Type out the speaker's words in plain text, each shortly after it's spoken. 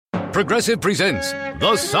Progressive presents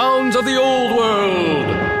The Sounds of the Old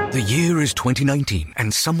World. The year is 2019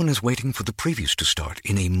 and someone is waiting for the previews to start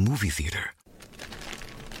in a movie theater.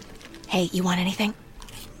 Hey, you want anything?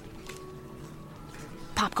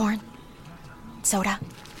 Popcorn? Soda?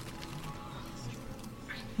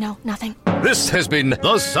 No, nothing? This has been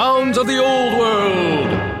The Sounds of the Old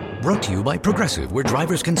World. Brought to you by Progressive, where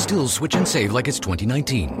drivers can still switch and save like it's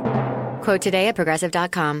 2019. Quote today at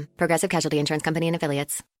Progressive.com. Progressive Casualty Insurance Company and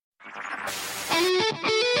Affiliates.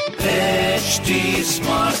 HD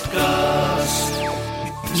Smartcast.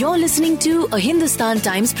 You're listening to a Hindustan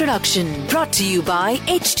Times production brought to you by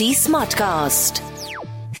HD Smartcast.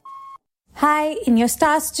 Hi, in your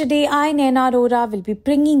stars today, I, Naina Arora, will be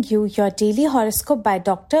bringing you your daily horoscope by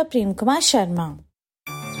Dr. Prem Kumar Sharma.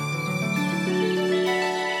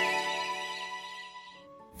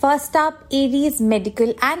 First up, Aries,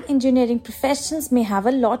 medical and engineering professions may have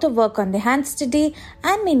a lot of work on their hands today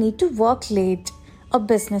and may need to work late. A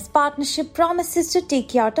business partnership promises to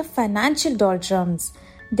take you out of financial doldrums.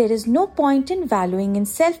 There is no point in wallowing in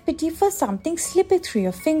self-pity for something slipping through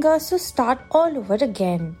your fingers, so start all over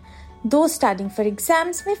again. Those studying for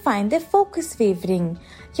exams may find their focus wavering.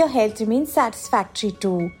 Your health remains satisfactory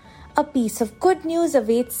too. A piece of good news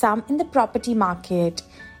awaits some in the property market.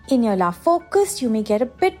 In your love focus, you may get a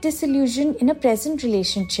bit disillusioned in a present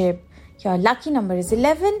relationship. Your lucky number is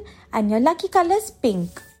 11 and your lucky color is pink.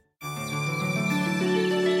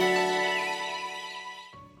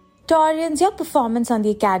 Taurians, your performance on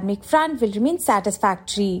the academic front will remain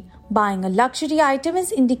satisfactory. Buying a luxury item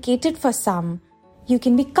is indicated for some. You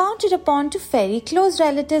can be counted upon to ferry close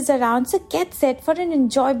relatives around, so get set for an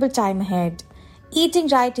enjoyable time ahead. Eating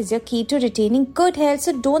right is your key to retaining good health,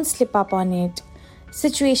 so don't slip up on it.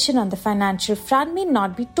 Situation on the financial front may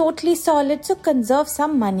not be totally solid, so conserve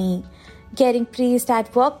some money. Getting praised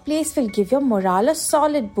at workplace will give your morale a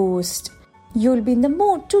solid boost. You'll be in the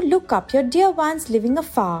mood to look up your dear ones living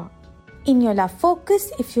afar. In your love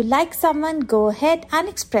focus, if you like someone, go ahead and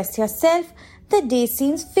express yourself. The day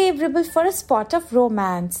seems favorable for a spot of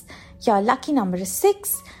romance. Your lucky number is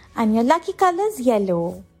 6 and your lucky color is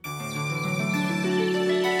yellow.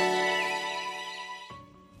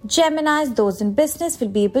 Geminis, those in business will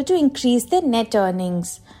be able to increase their net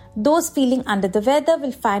earnings. Those feeling under the weather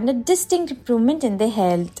will find a distinct improvement in their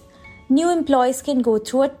health. New employees can go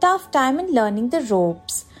through a tough time in learning the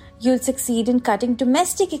ropes. You'll succeed in cutting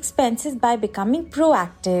domestic expenses by becoming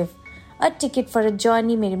proactive. A ticket for a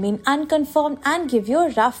journey may remain unconfirmed and give you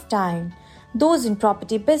a rough time. Those in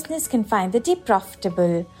property business can find the day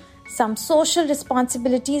profitable. Some social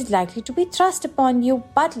responsibility is likely to be thrust upon you,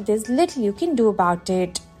 but there's little you can do about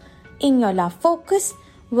it. In your love focus,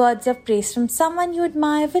 words of praise from someone you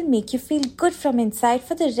admire will make you feel good from inside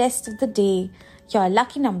for the rest of the day. Your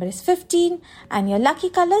lucky number is 15 and your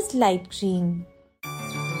lucky color is light green.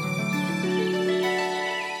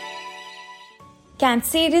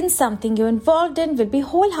 Cancerians, something you're involved in will be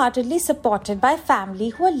wholeheartedly supported by family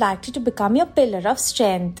who are likely to become your pillar of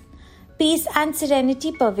strength. Peace and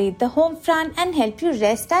serenity pervade the home front and help you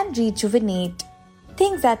rest and rejuvenate.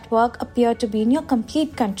 Things at work appear to be in your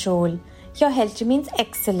complete control. Your health remains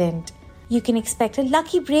excellent. You can expect a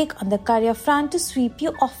lucky break on the career front to sweep you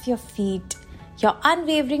off your feet. Your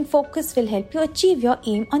unwavering focus will help you achieve your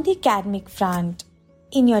aim on the academic front.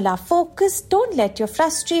 In your love focus, don't let your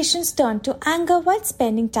frustrations turn to anger while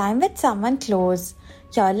spending time with someone close.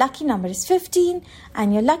 Your lucky number is 15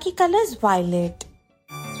 and your lucky color is violet.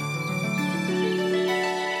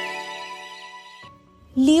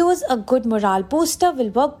 Leos, a good morale booster will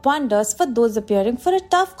work wonders for those appearing for a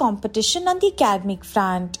tough competition on the academic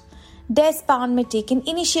front. Desk-bound may take an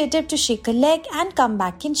initiative to shake a leg and come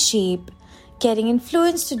back in shape. Getting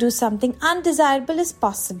influenced to do something undesirable is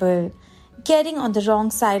possible. Getting on the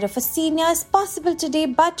wrong side of a senior is possible today,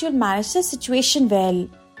 but you'll manage the situation well.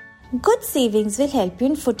 Good savings will help you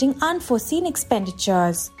in footing unforeseen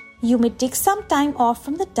expenditures. You may take some time off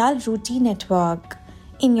from the dull routine at work.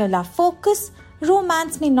 In your love focus,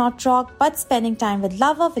 romance may not rock, but spending time with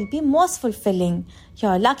lover will be most fulfilling.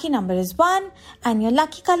 Your lucky number is 1 and your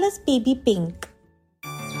lucky color is baby pink.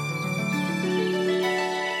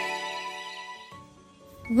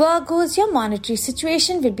 Virgos, your monetary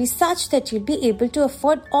situation will be such that you'll be able to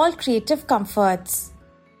afford all creative comforts.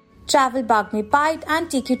 Travel bug may bite and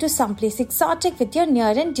take you to someplace exotic with your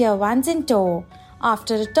near and dear ones in tow.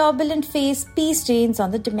 After a turbulent phase, peace reigns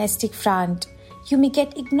on the domestic front. You may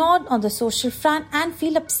get ignored on the social front and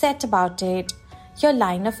feel upset about it. Your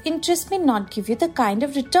line of interest may not give you the kind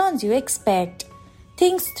of returns you expect.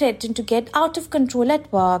 Things threaten to get out of control at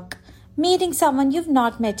work. Meeting someone you've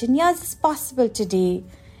not met in years is possible today.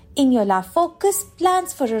 In your love focus,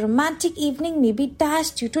 plans for a romantic evening may be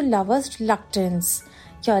dashed due to lovers' reluctance.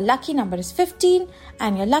 Your lucky number is 15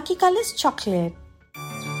 and your lucky color is chocolate.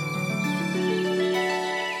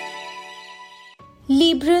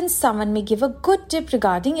 Librans, someone may give a good tip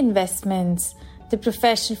regarding investments. The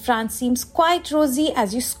professional front seems quite rosy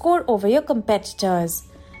as you score over your competitors.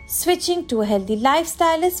 Switching to a healthy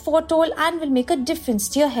lifestyle is foretold and will make a difference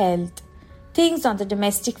to your health. Things on the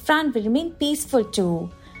domestic front will remain peaceful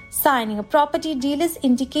too. Signing a property deal is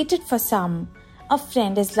indicated for some. A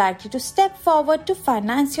friend is likely to step forward to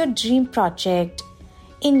finance your dream project.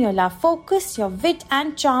 In your love focus, your wit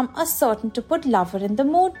and charm are certain to put lover in the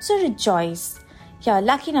mood, so rejoice. Your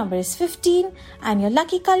lucky number is 15 and your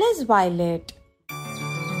lucky color is violet.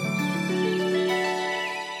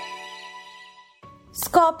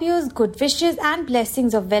 Scorpios, good wishes and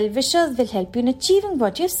blessings of well-wishers will help you in achieving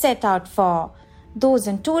what you've set out for. Those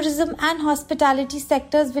in tourism and hospitality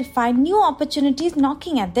sectors will find new opportunities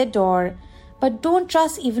knocking at their door. But don't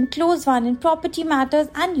trust even close one in property matters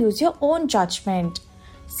and use your own judgment.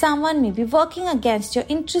 Someone may be working against your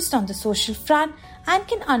interest on the social front and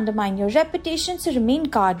can undermine your reputation, so remain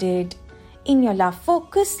guarded. In your love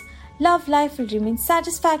focus, love life will remain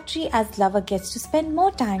satisfactory as lover gets to spend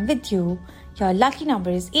more time with you. Your lucky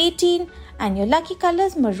number is 18 and your lucky color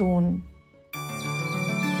is maroon.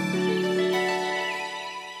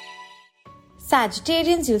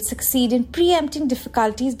 Sagittarians, you'll succeed in preempting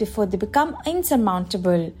difficulties before they become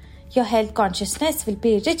insurmountable. Your health consciousness will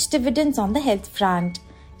pay rich dividends on the health front.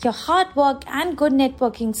 Your hard work and good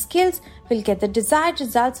networking skills will get the desired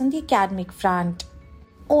results on the academic front.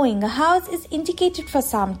 Owning a house is indicated for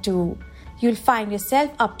some too. You'll find yourself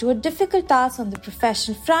up to a difficult task on the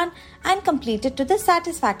professional front and complete it to the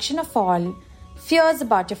satisfaction of all. Fears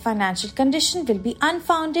about your financial condition will be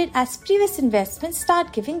unfounded as previous investments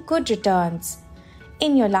start giving good returns.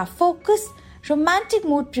 In your love focus, romantic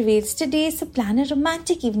mood prevails today, so plan a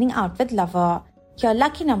romantic evening out with lover. Your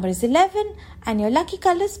lucky number is 11 and your lucky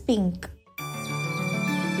color is pink.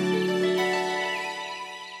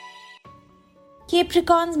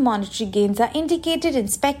 Capricorns, monetary gains are indicated in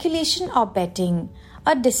speculation or betting.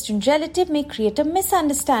 A distant relative may create a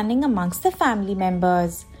misunderstanding amongst the family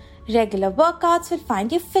members. Regular workouts will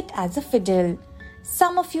find you fit as a fiddle.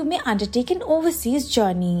 Some of you may undertake an overseas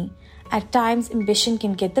journey. At times, ambition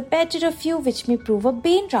can get the better of you, which may prove a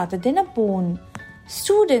bane rather than a boon.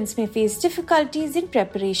 Students may face difficulties in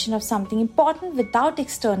preparation of something important without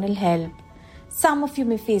external help. Some of you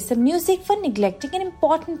may face some music for neglecting an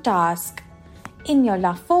important task. In your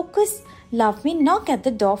love focus, love may knock at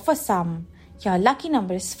the door for some. Your lucky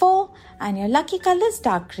number is 4 and your lucky color is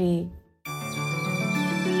dark grey.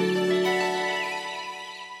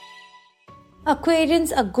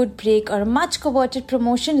 Aquarians, a good break or a much coveted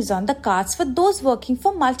promotion is on the cards for those working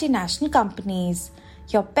for multinational companies.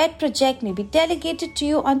 Your pet project may be delegated to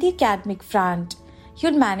you on the academic front.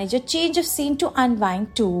 You'll manage a change of scene to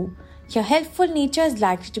unwind too. Your helpful nature is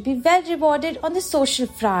likely to be well rewarded on the social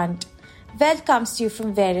front. Wealth comes to you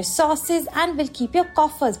from various sources and will keep your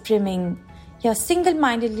coffers brimming. Your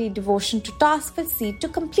single-mindedly devotion to tasks will see to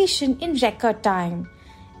completion in record time.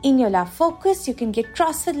 In your love focus, you can get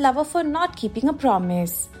cross with lover for not keeping a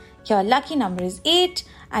promise. Your lucky number is 8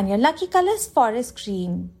 and your lucky color is forest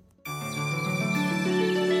green.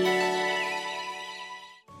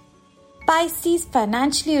 Pisces,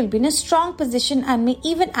 financially you'll be in a strong position and may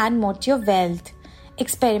even add more to your wealth.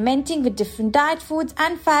 Experimenting with different diet foods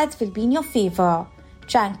and fads will be in your favor.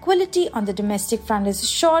 Tranquility on the domestic front is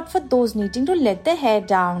assured for those needing to let their hair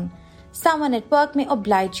down. Someone at work may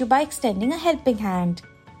oblige you by extending a helping hand.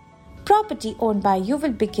 Property owned by you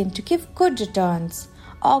will begin to give good returns.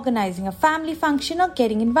 Organizing a family function or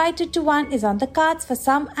getting invited to one is on the cards for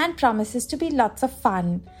some and promises to be lots of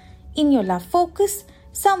fun. In your love focus,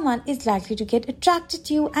 someone is likely to get attracted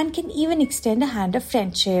to you and can even extend a hand of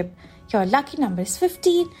friendship. Your lucky number is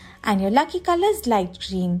 15 and your lucky color is light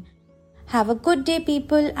green. Have a good day,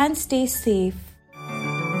 people, and stay safe.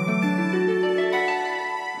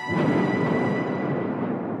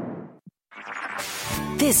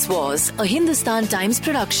 This was a Hindustan Times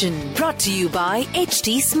production brought to you by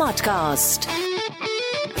HT Smartcast.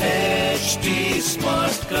 HT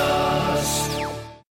Smartcast.